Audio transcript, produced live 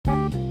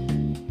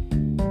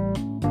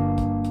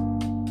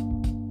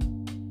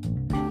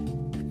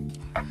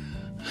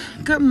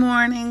Good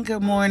morning,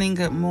 good morning,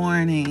 good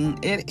morning.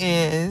 It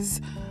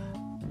is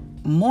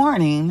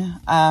morning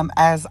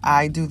as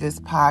I do this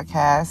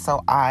podcast,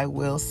 so I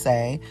will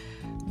say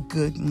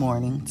good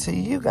morning to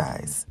you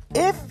guys.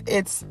 If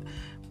it's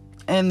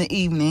in the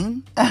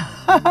evening,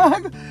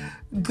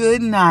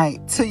 good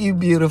night to you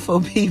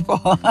beautiful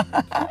people.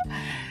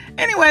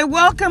 Anyway,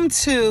 welcome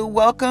to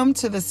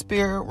the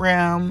spirit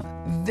realm.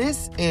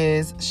 This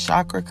is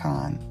Chakra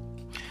Khan.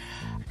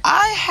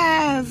 I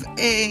have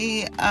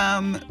a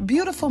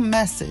beautiful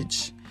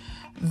message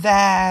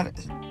that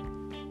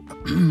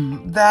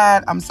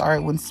I'm sorry,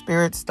 when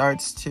spirit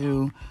starts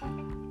to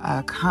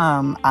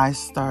come, I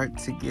start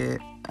to get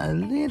a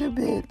little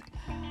bit,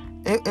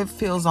 it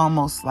feels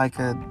almost like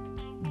a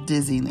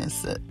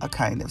dizziness,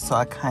 so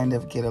I kind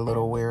of get a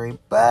little weary,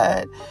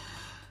 but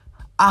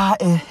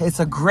it's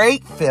a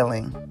great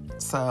feeling,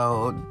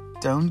 so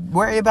don't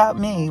worry about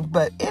me.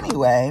 But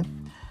anyway,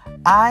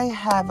 I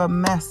have a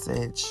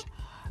message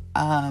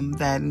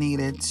that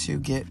needed to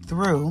get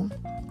through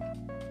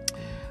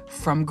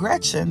from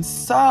Gretchen.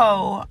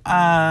 So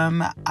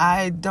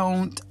I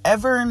don't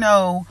ever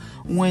know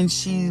when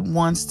she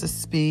wants to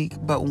speak,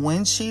 but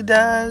when she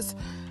does,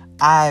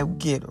 I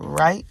get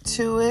right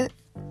to it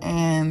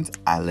and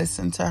I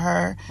listen to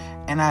her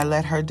and I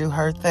let her do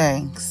her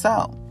thing.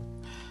 So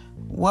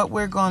what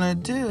we're gonna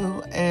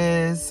do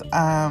is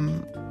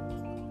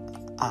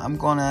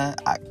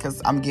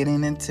because I'm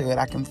getting into it,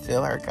 I can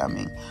feel her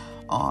coming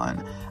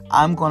on.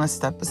 I'm going to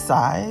step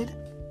aside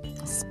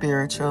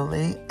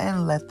spiritually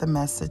and let the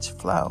message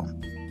flow.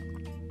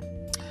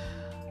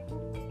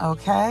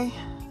 Okay?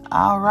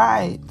 All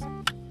right.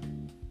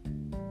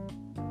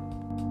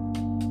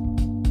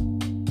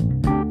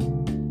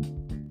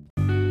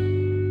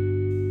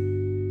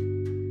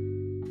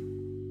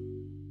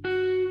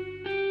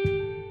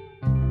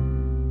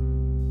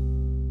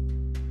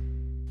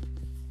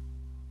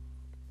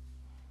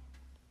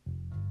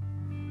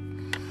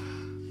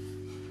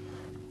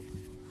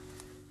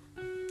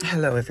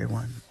 Hello,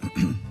 everyone.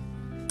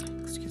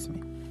 Excuse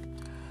me.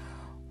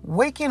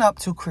 Waking up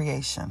to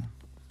creation.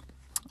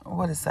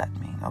 What does that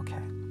mean?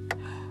 Okay.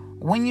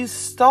 When you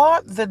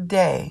start the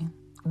day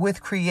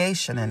with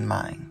creation in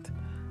mind,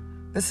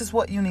 this is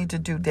what you need to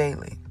do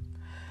daily.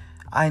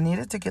 I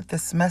needed to get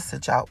this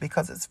message out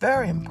because it's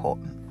very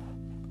important.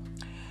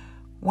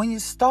 When you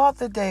start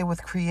the day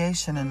with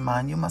creation in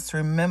mind, you must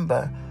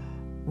remember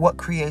what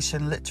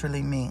creation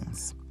literally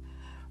means.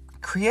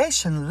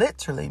 Creation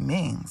literally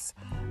means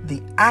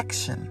the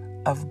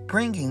action of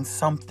bringing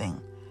something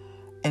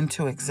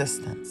into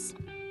existence.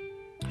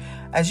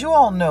 As you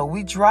all know,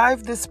 we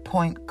drive this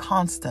point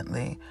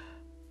constantly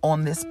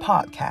on this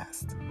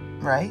podcast,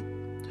 right?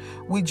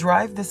 We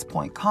drive this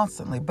point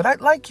constantly, but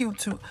I'd like you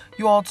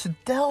all to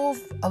delve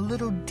a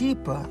little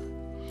deeper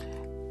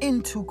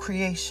into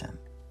creation.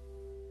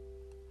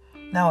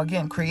 Now,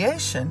 again,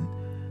 creation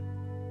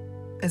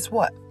is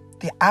what?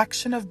 The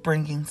action of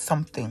bringing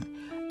something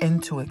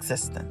into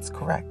existence,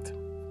 correct?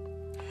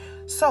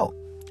 So,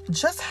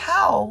 just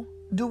how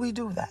do we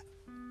do that?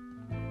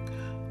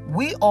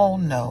 We all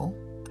know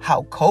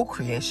how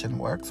co-creation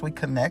works. We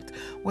connect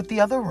with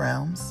the other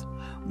realms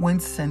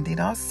when sending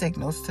our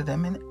signals to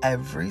them in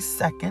every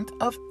second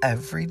of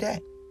every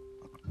day.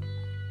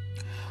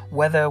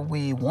 Whether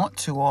we want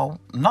to or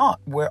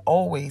not, we're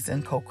always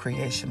in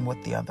co-creation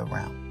with the other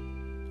realm.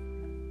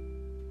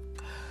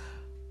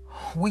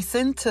 We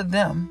send to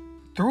them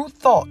through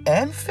thought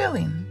and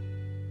feeling,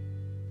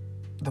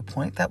 the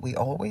point that we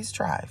always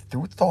drive,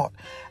 through thought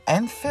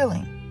and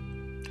feeling,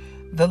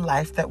 the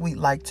life that we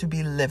like to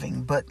be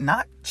living, but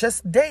not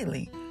just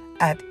daily,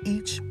 at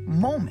each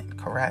moment,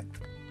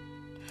 correct?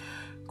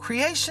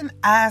 Creation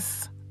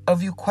asks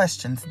of you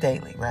questions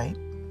daily, right?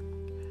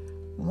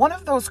 One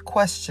of those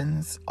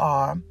questions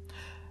are,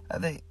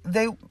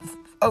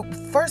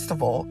 first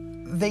of all,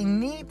 they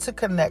need to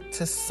connect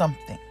to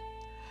something.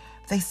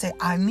 They say,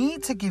 I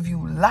need to give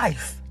you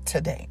life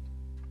today.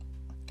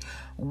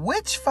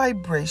 Which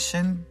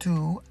vibration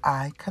do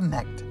I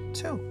connect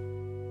to?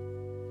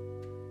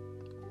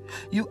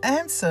 You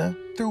answer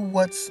through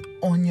what's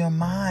on your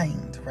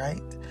mind,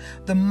 right?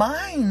 The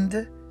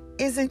mind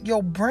isn't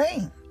your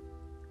brain.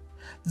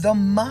 The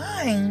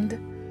mind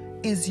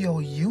is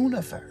your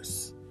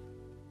universe.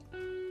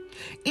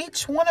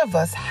 Each one of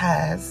us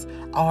has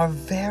our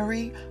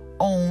very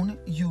own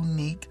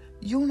unique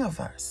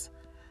universe.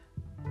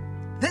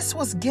 This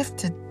was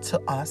gifted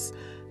to us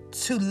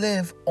to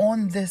live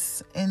in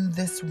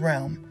this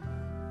realm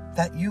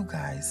that you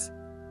guys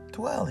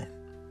dwell in.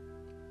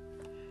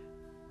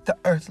 The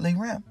earthly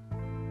realm.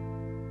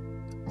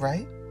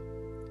 Right?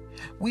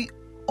 We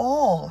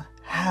all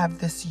have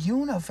this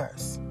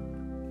universe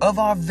of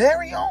our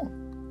very own.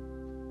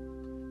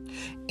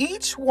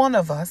 Each one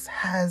of us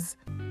has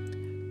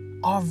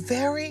our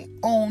very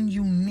own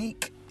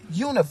unique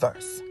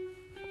universe.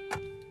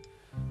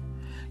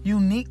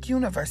 Unique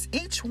universe.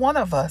 Each one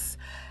of us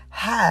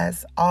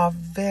has our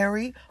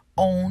very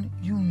own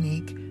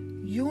unique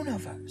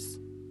universe.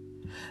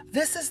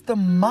 This is the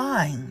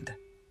mind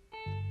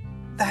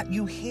that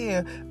you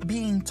hear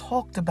being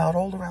talked about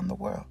all around the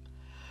world.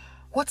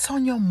 What's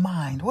on your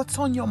mind? What's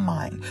on your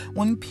mind?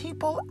 When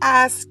people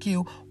ask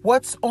you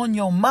what's on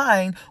your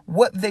mind,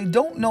 what they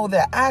don't know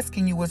they're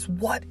asking you is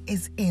what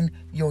is in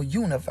your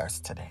universe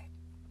today.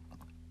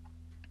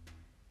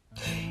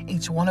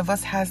 Each one of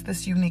us has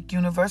this unique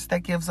universe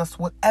that gives us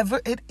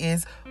whatever it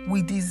is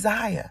we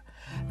desire.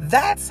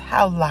 That's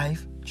how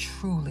life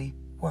truly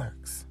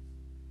works.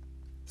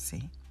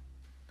 See?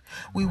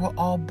 We were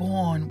all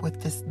born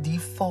with this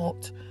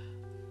default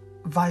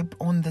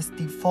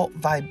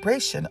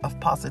vibration of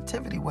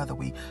positivity, whether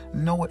we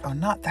know it or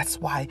not. That's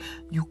why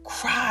you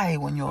cry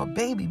when you're a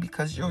baby,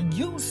 because you're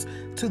used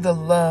to the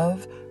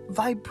love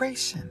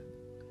vibration.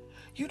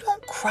 You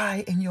don't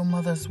cry in your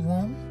mother's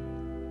womb.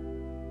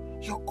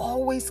 You're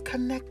always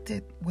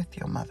connected with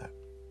your mother.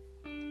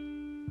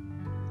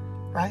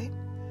 Right?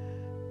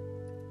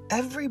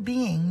 Every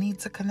being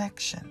needs a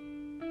connection.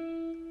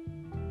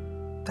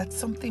 That's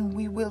something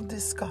we will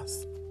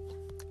discuss.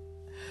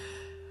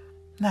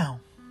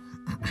 Now,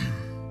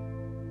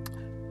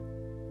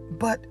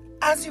 but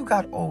as you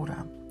got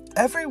older,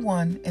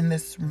 everyone in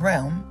this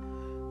realm,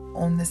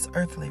 on this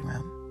earthly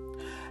realm,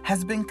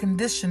 has been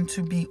conditioned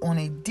to be on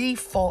a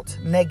default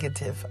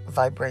negative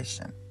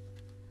vibration.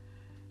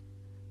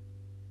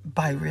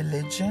 By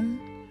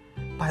religion,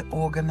 by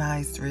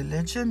organized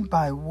religion,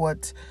 by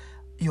what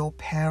your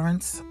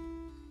parents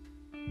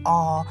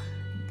are,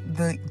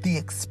 the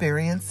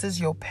experiences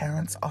your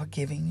parents are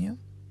giving you,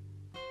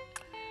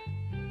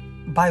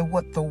 by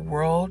what the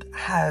world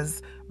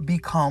has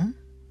become.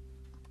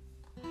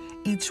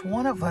 Each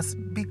one of us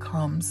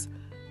becomes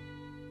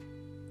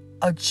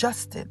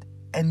adjusted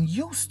and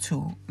used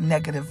to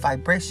negative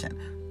vibration.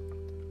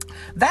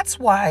 That's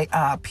why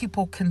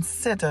people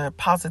consider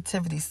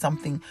positivity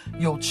something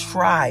you'll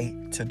try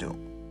to do.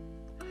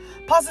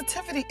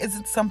 Positivity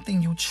isn't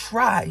something you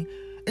try.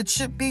 It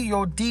should be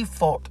your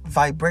default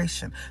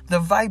vibration, the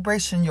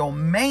vibration you're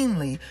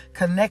mainly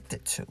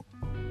connected to.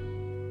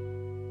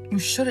 You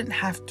shouldn't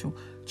have to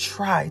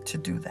try to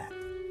do that.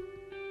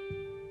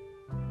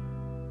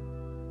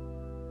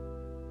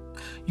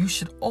 You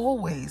should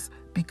always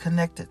be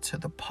connected to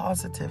the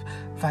positive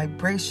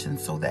vibration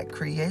so that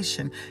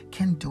creation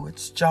can do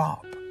its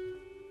job.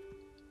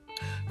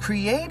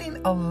 Creating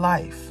a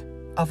life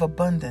of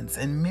abundance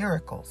and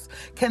miracles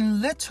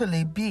can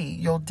literally be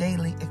your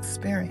daily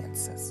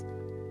experiences.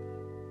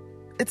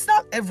 It's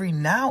not every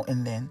now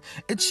and then.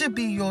 It should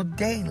be your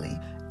daily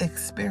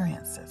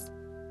experiences.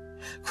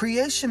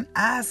 Creation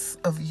asks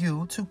of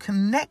you to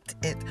connect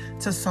it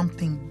to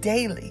something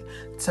daily,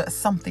 to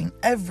something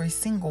every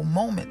single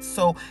moment.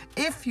 So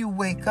if you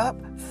wake up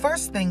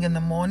first thing in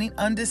the morning,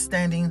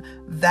 understanding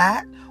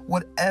that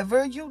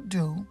whatever you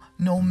do,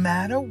 no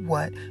matter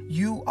what,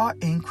 you are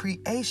in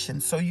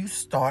creation. So you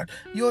start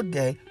your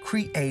day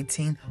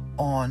creating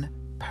on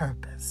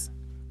purpose.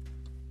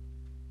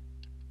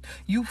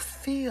 You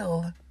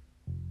feel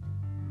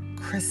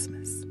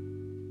Christmas.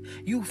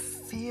 You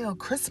feel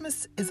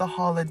Christmas is a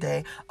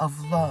holiday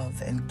of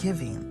love and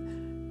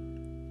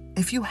giving.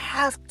 If you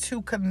have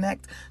to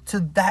connect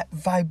to that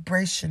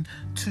vibration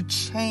to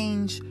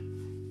change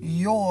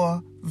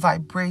your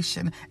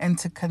vibration and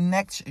to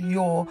connect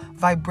your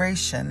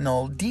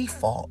vibrational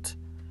default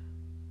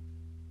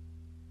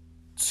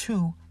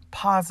to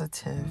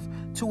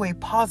a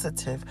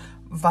positive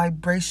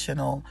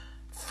vibrational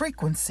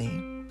frequency,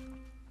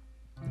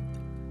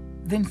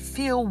 then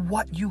feel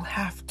what you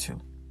have to.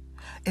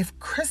 If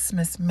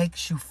Christmas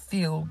makes you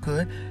feel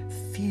good,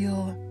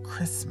 feel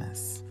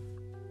Christmas.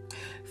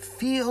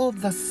 Feel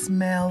the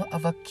smell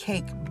of a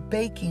cake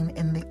baking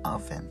in the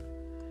oven.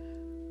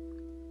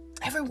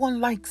 Everyone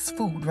likes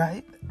food,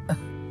 right?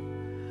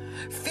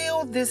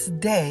 Feel this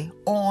day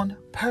on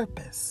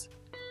purpose.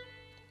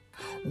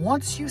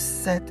 Once you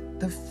set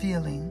the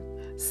feeling,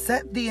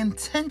 set the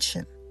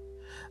intention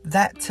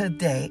that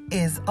today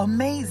is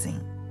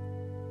amazing.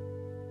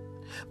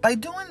 By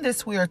doing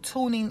this, we are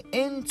tuning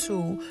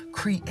into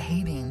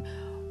creating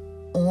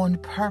on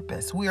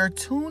purpose. We are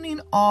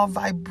tuning our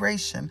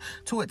vibration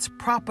to its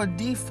proper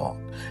default,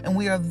 and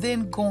we are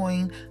then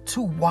going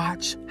to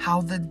watch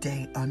how the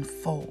day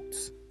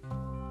unfolds.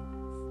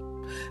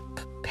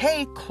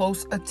 Pay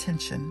close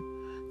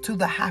attention to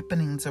the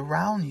happenings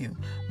around you.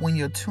 When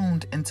you're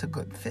tuned into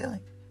good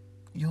feeling,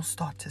 you'll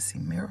start to see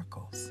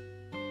miracles.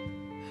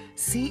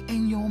 See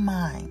in your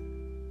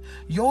mind,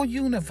 your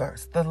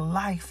universe, the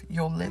life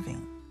you're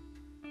living.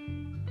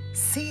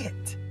 See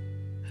it.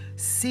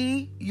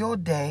 See your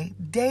day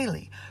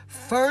daily,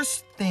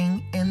 first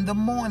thing in the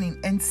morning,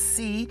 and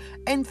see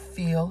and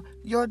feel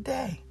your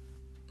day.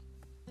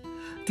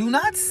 Do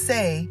not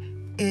say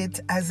it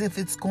as if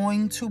it's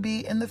going to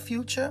be in the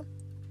future.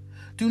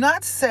 Do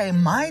not say,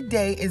 my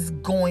day is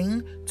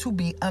going to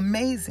be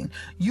amazing.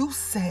 You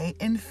say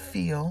and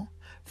feel,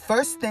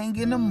 first thing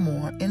in the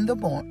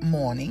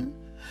morning,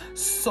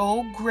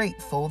 so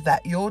grateful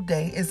that your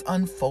day is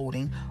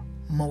unfolding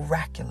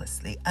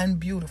miraculously and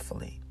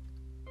beautifully.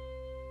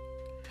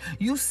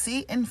 You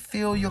see and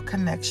feel your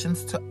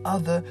connections to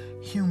other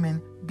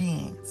human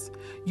beings.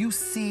 You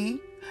see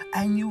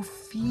and you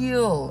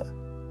feel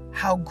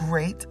how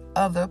great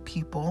other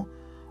people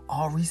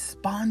are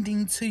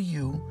responding to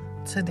you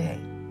today.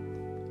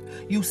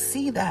 You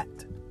see that.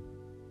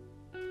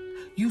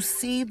 You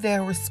see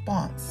their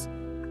response.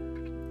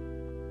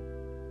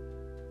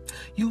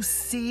 You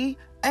see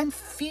and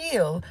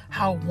feel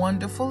how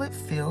wonderful it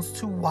feels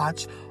to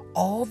watch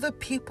all the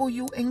people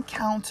you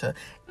encounter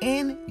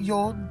in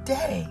your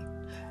day.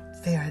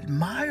 They're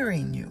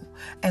admiring you,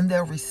 and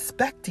they're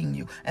respecting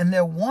you, and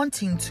they're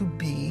wanting to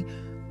be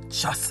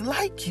just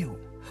like you,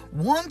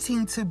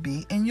 wanting to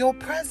be in your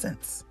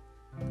presence.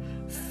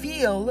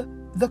 Feel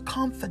the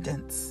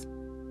confidence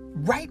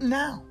right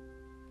now.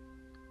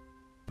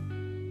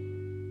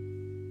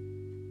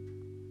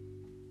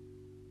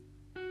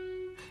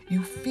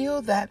 You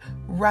feel that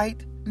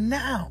right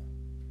now.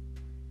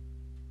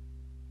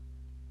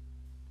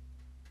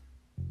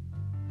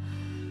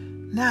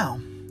 Now,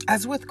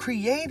 as with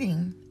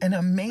creating an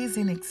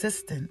amazing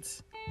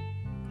existence,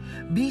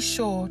 be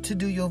sure to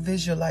do your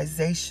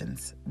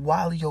visualizations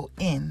while you're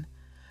in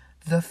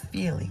the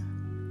feeling.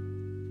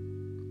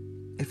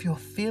 If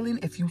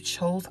you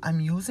chose, I'm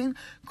using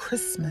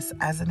Christmas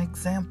as an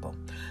example.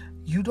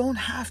 You don't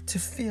have to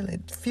feel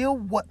it. Feel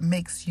what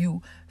makes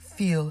you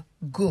feel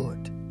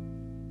good.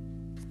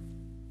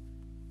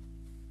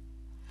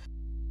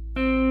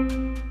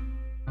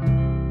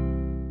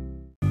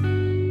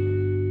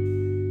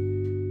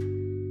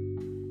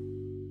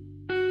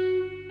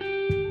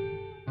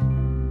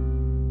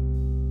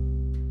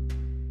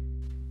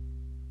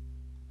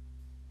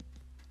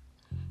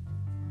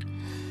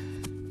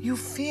 You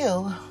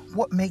feel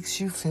what makes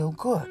you feel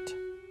good.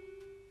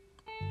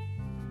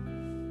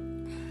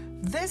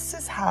 This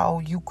is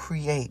how you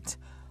create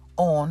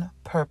on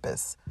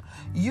purpose,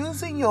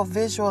 using your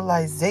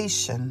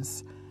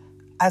visualizations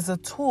as a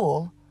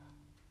tool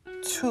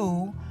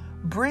to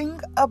bring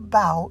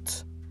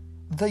about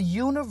the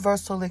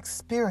universal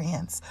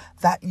experience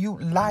that you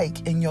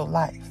like in your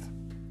life.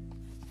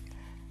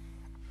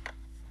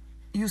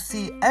 You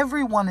see,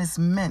 everyone is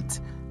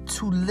meant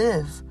to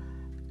live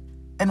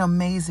an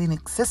amazing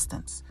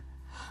existence.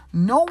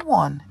 No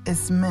one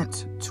is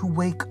meant to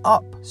wake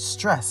up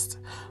stressed.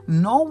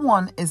 No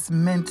one is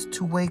meant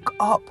to wake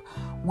up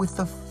with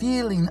a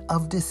feeling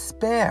of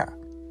despair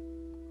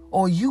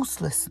or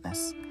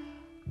uselessness.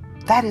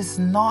 That is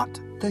not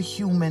the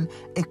human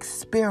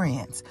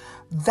experience.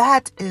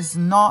 That is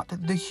not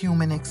the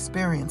human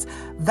experience.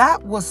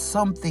 That was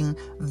something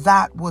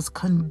that was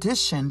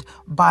conditioned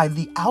by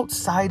the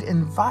outside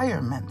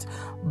environment,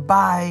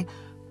 by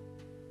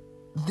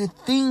the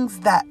things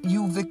that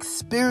you've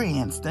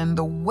experienced and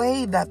the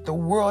way that the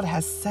world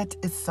has set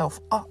itself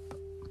up.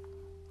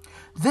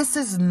 This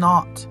is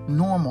not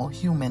normal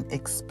human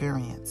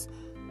experience.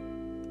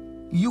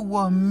 You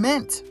were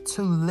meant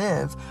to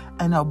live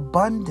an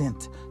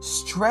abundant,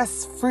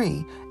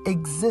 stress-free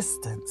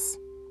existence.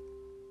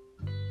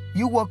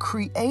 You were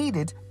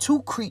created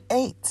to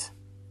create.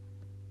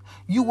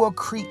 You were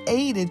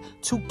created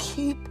to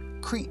keep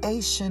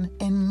creation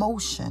in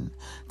motion,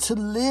 to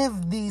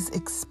live these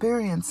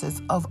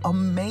experiences of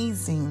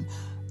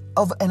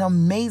an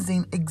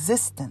amazing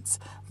existence.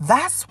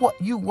 That's what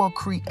you were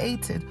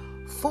created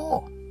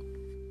for.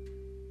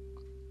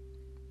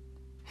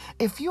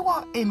 If you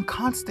are in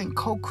constant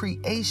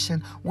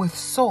co-creation with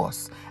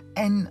Source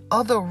and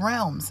other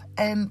realms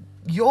and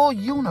your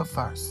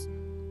universe,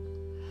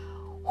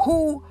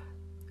 who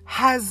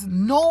has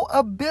no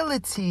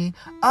ability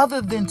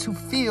other than to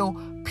feel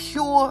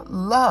pure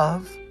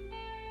love,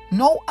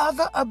 no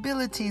other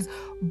abilities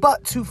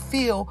but to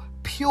feel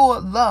pure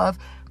love,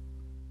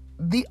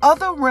 the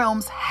other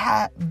realms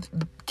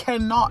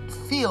cannot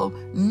feel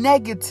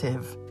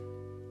negative.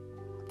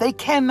 They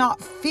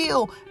cannot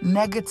feel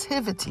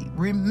negativity.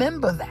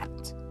 Remember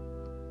that.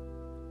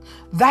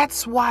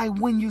 That's why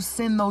when you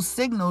send those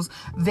signals,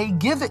 they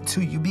give it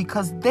to you,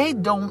 because they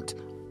don't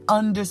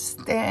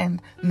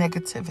understand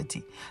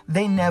negativity.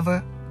 They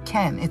never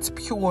can. It's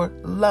pure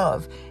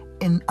love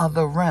in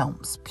other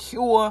realms.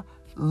 Pure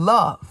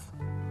love.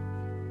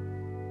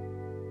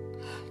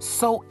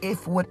 So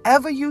if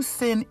whatever you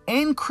send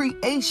in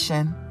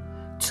creation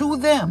to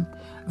them,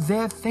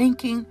 they're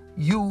thinking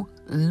you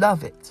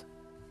love it.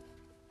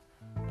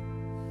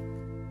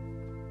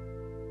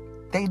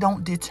 They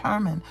don't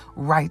determine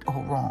right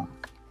or wrong.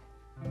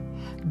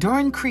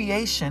 During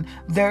creation,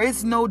 there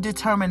is no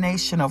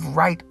determination of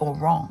right or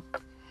wrong.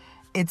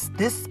 It's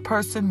this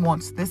person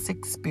wants this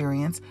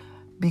experience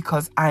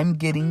because I'm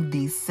getting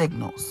these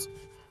signals.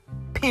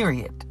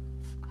 Period.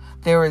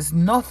 There is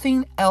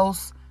nothing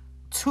else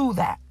to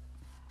that.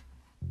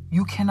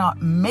 You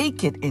cannot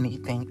make it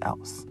anything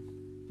else.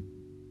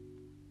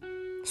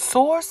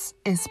 Source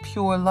is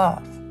pure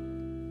love.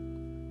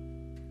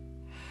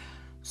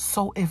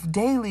 So if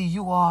daily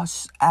you are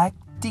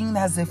acting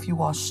as if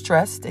you are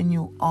stressed and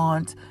you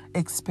aren't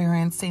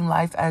experiencing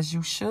life as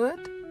you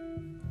should,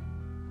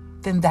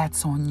 then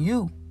that's on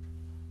you.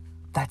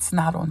 That's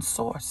not on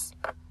Source.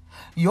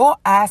 You're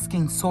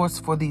asking Source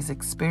for these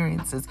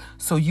experiences,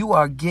 so you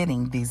are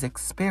getting these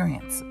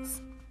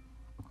experiences.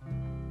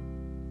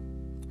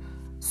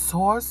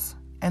 Source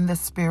and the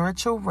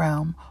spiritual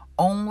realm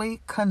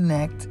only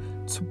connect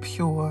to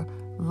pure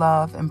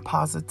love and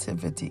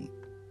positivity.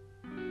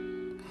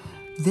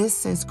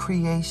 This is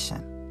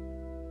creation.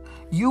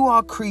 You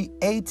are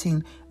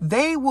creating.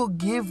 They will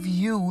give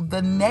you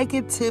the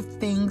negative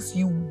things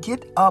you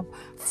get up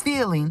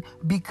feeling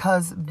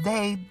because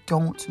they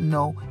don't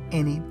know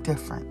any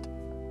different.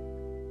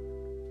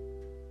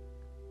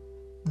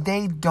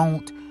 They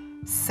don't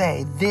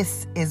say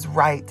this is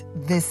right,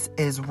 this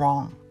is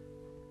wrong.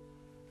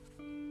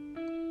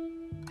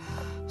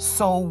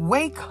 So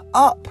wake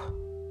up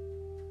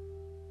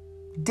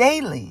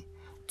daily,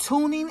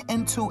 tuning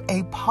into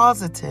a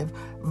positive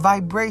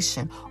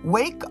vibration.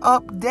 Wake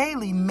up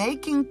daily,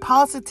 making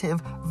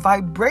positive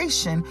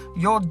vibration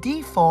your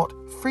default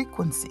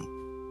frequency.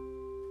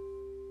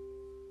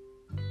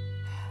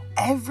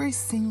 Every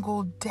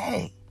single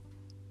day,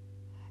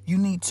 you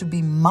need to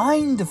be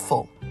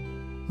mindful.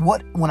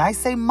 When I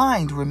say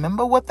mind,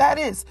 remember what that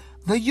is,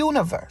 the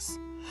universe.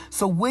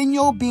 So when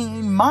you're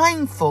being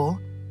mindful,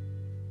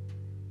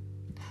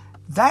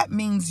 that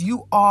means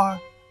you are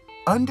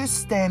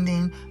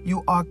understanding,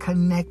 you are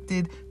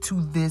connected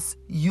to this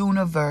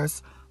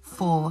universe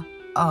full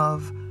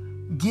of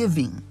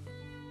giving.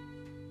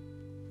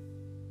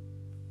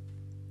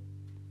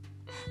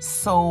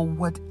 So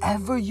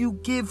whatever you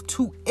give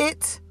to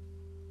it,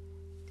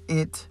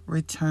 it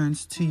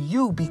returns to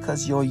you,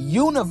 because your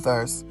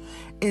universe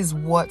is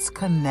what's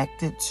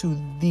connected to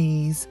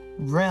these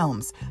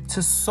realms,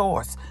 to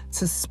source,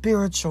 to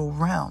spiritual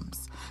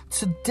realms,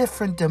 to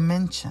different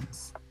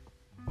dimensions.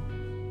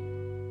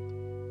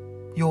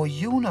 Your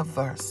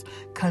universe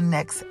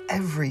connects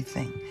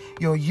everything.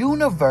 Your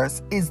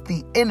universe is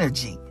the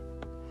energy.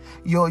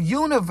 Your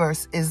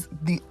universe is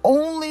the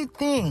only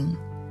thing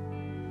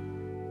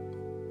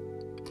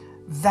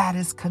that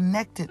is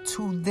connected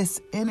to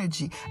this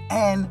energy.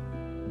 And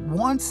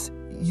once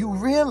you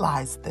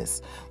realize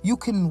this, you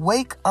can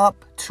wake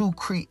up to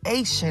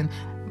creation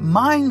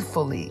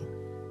mindfully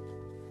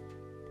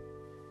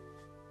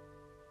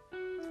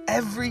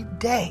every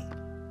day.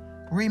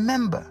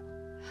 Remember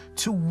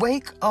to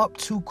wake up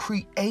to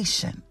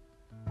creation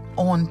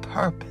on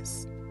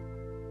purpose.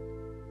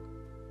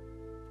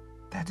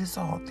 That is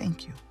all.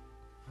 Thank you.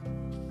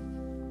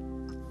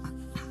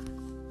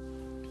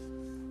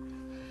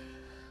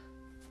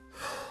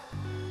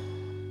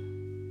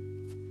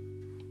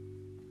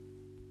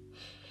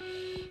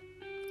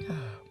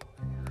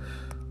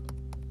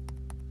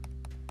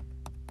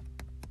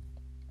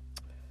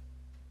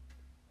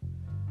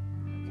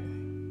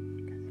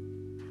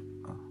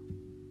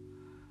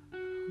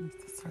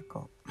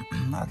 Circle.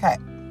 Okay.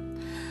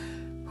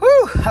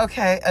 Whew.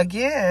 Okay.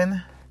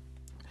 Again,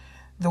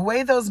 the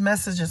way those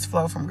messages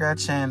flow from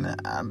Gretchen,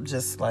 I'm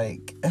just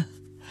like,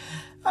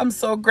 I'm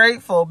so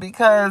grateful,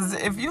 because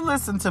if you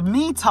listen to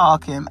me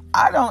talking,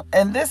 I don't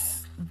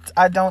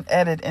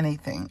edit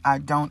anything. I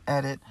don't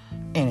edit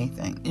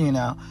anything. You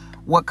know,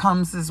 what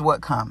comes is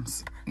what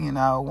comes. You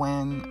know,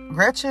 when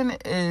Gretchen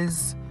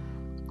is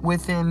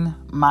within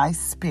my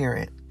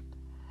spirit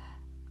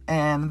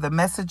and the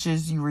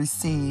messages you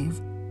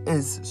receive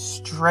is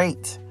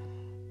straight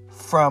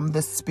from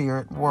the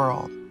spirit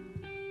world.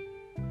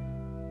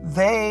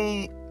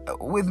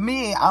 With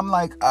me, I'm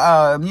like,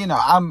 I'm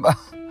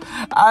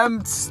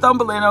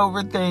stumbling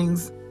over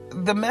things.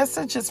 The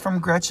messages from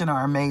Gretchen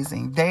are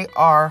amazing. They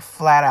are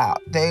flat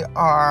out. They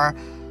are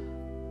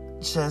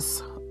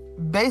just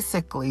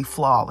basically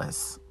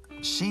flawless.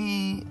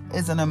 She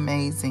is an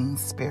amazing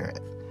spirit.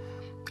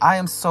 I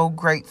am so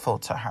grateful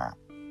to her.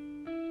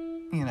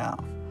 You know,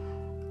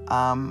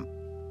 I'm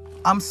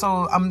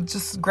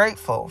just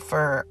grateful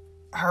for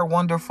her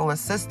wonderful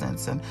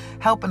assistance and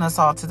helping us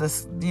all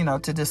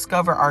to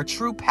discover our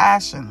true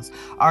passions,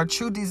 our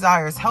true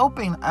desires,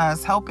 helping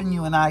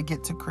you and I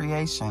get to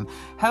creation,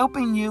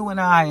 helping you and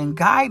I and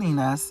guiding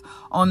us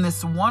on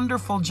this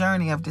wonderful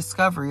journey of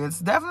discovery. It's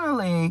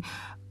definitely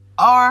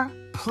our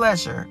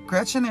pleasure,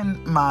 Gretchen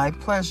and my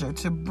pleasure,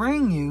 to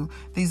bring you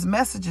these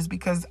messages,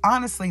 because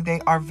honestly, they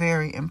are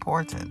very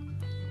important.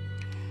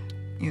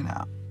 You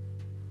know,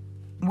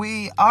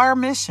 our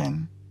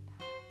mission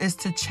is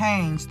to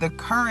change the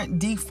current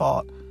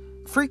default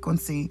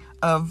frequency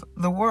of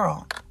the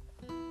world.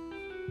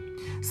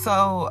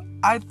 So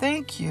I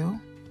thank you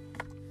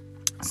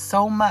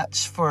so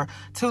much for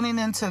tuning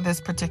into this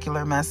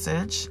particular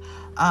message,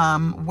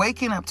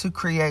 waking up to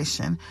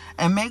creation,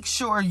 and make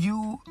sure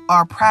you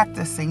are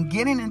practicing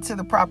getting into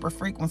the proper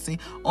frequency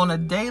on a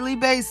daily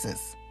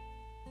basis.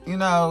 You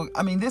know,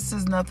 I mean, this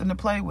is nothing to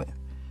play with.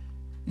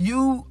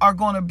 You are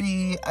going to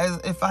be,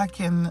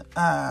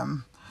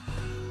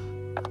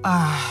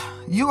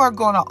 you are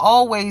going to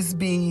always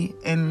be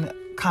in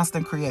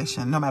constant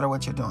creation, no matter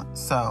what you're doing.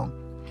 So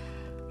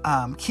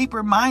keep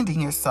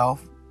reminding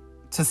yourself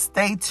to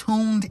stay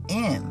tuned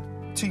in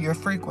to your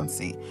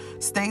frequency.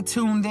 Stay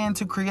tuned in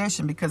to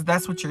creation, because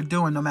that's what you're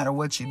doing no matter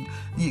what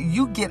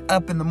you get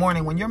up in the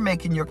morning. When you're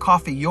making your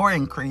coffee, you're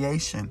in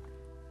creation.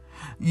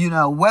 You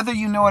know, whether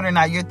you know it or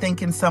not, you're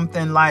thinking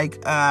something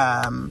like,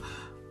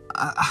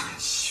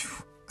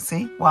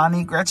 See, well, I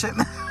need Gretchen.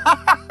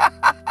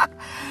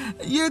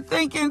 You're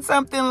thinking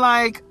something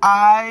like,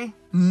 I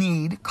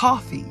need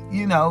coffee.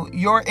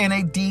 You're in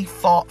a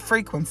default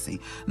frequency.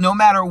 No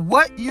matter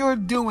what you're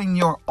doing,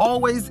 you're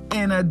always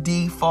in a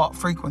default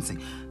frequency.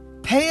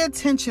 Pay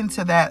attention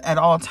to that at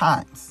all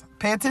times.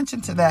 Pay attention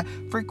to that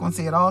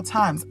frequency at all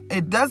times.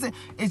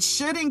 It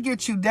shouldn't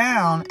get you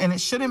down, and it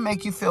shouldn't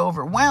make you feel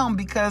overwhelmed,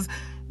 because,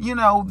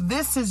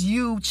 this is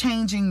you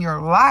changing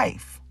your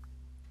life,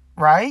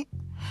 right?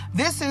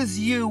 This is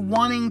you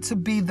wanting to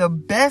be the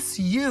best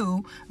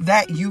you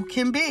that you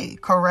can be,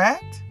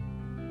 correct?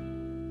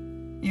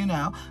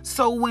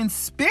 So when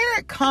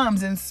spirit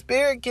comes and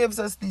spirit gives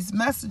us these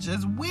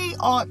messages, we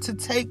ought to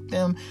take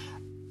them,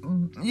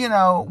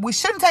 we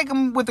shouldn't take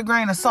them with a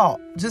grain of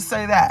salt. Just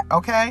say that,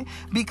 okay?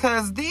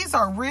 Because these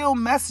are real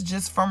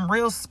messages from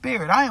real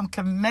spirit. I am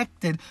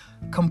connected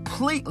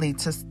completely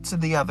to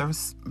the other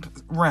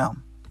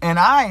realm. And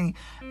I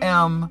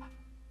am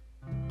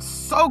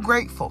so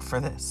grateful for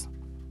this.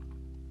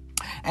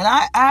 And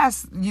I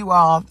ask you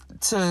all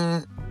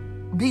to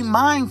be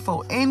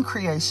mindful in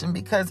creation,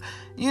 because,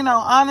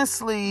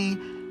 honestly,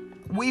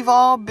 we've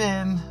all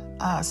been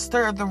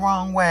stirred the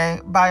wrong way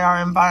by our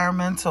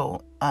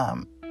environmental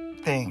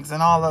things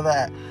and all of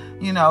that,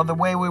 the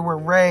way we were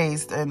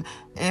raised. And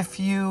if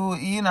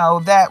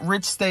that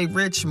rich stay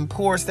rich and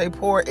poor stay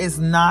poor is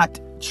not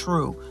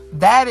true.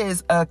 That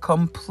is a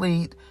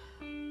complete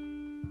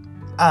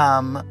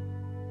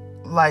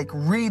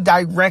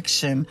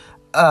redirection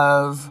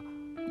of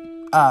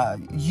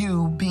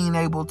you being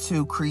able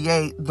to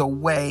create the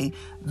way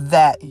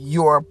that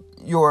you're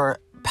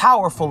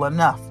powerful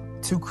enough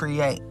to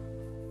create.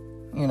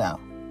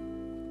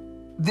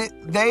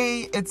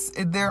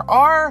 There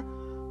are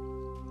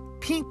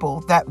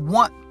people that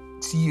want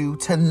you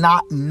to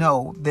not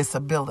know this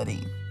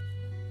ability.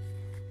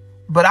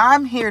 But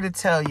I'm here to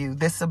tell you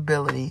this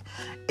ability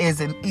is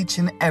in each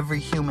and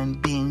every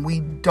human being. We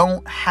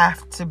don't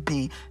have to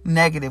be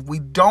negative. We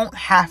don't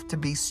have to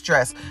be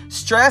stressed.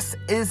 Stress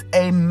is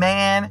a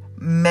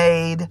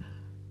man-made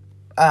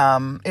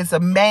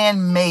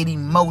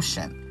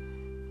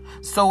emotion.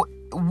 So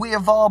we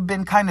have all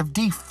been kind of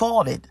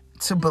defaulted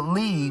to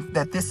believe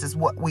that this is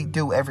what we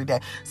do every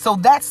day. So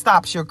that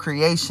stops your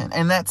creation,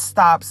 and that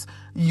stops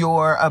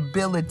your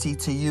ability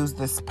to use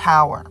this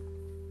power.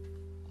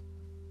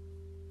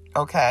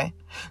 Okay?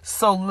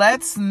 So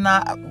let's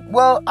not, I'm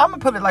going to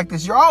put it like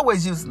this. You're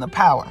always using the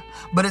power,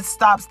 but it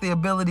stops the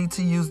ability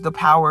to use the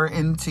power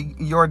into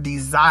your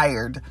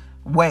desired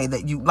way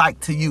that you like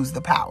to use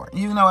the power.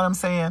 You know what I'm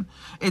saying?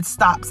 It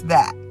stops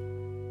that.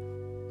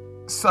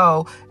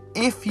 So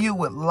if you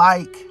would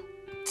like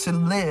to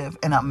live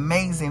an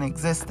amazing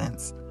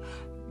existence,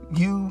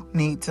 you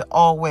need to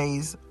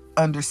always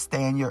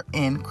understand you're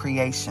in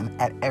creation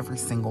at every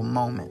single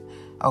moment.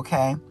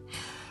 Okay?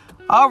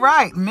 All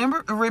right.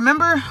 Remember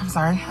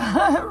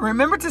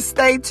to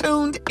stay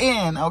tuned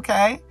in.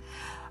 Okay?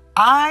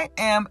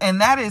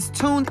 And that is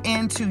tuned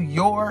into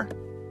your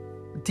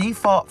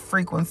default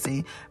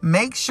frequency.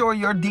 Make sure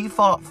your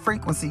default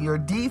frequency, your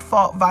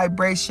default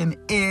vibration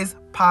is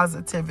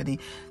positivity.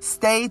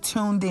 Stay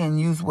tuned in.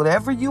 Use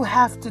whatever you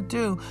have to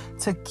do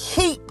to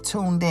keep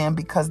tuned in,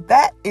 because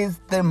that is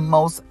the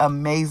most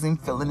amazing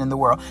feeling in the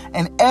world.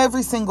 And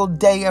every single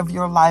day of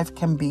your life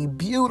can be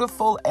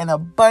beautiful and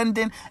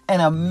abundant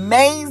and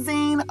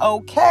amazing.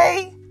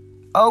 Okay?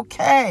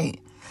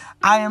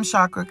 I am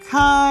Chakra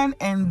Khan,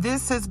 and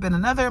this has been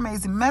another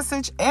amazing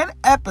message and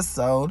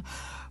episode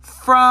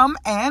from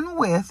and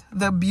with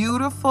the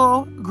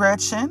beautiful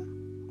Gretchen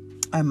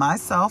and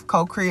myself,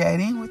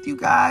 co-creating with you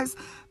guys.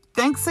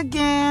 Thanks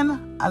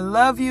again. I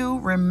love you.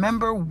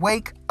 Remember,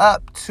 wake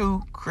up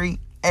to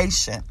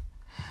creation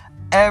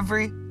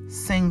every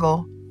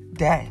single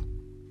day.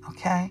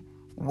 Okay?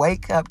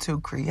 Wake up to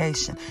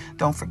creation.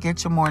 Don't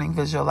forget your morning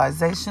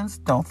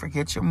visualizations. Don't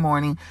forget your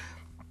morning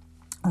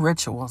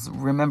rituals.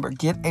 Remember,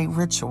 get a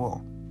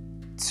ritual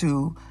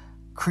to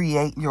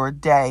create your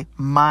day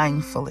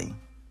mindfully,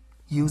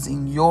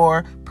 using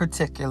your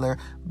particular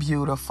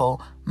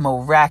beautiful,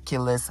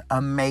 miraculous,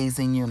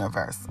 amazing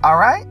universe. All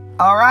right?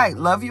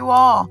 Love you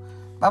all.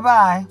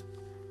 Bye-bye.